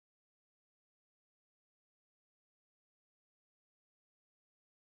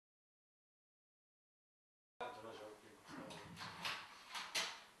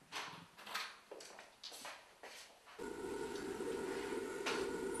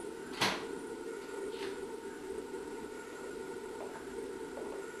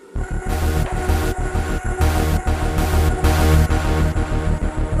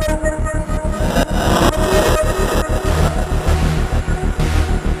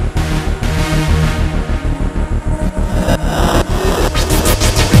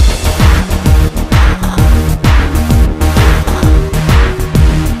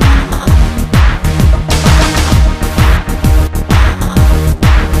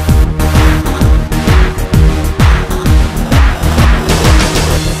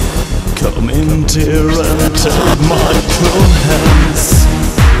dear, and take my cool hands.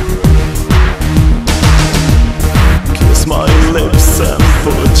 Kiss my lips and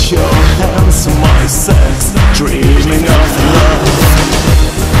put your hands on my sex, dreaming of love.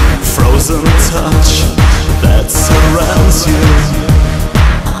 Frozen touch that surrounds you.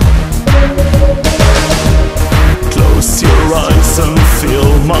 Close your eyes and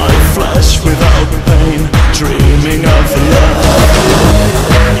feel my flesh without pain, dreaming of love.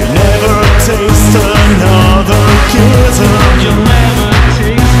 You never taste another kiss. You never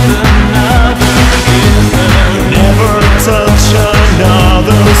taste another kiss. You never touch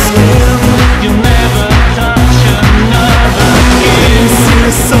another skin. You never touch another kiss.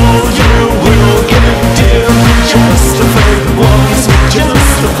 This is all you will get, dear. Just the fake ones,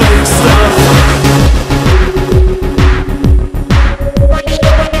 just the fake stuff.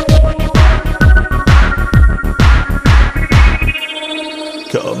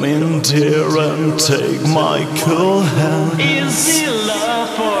 Come in, dear, and take my cool hand. Easy love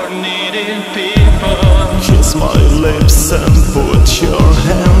for needy people. Kiss my lips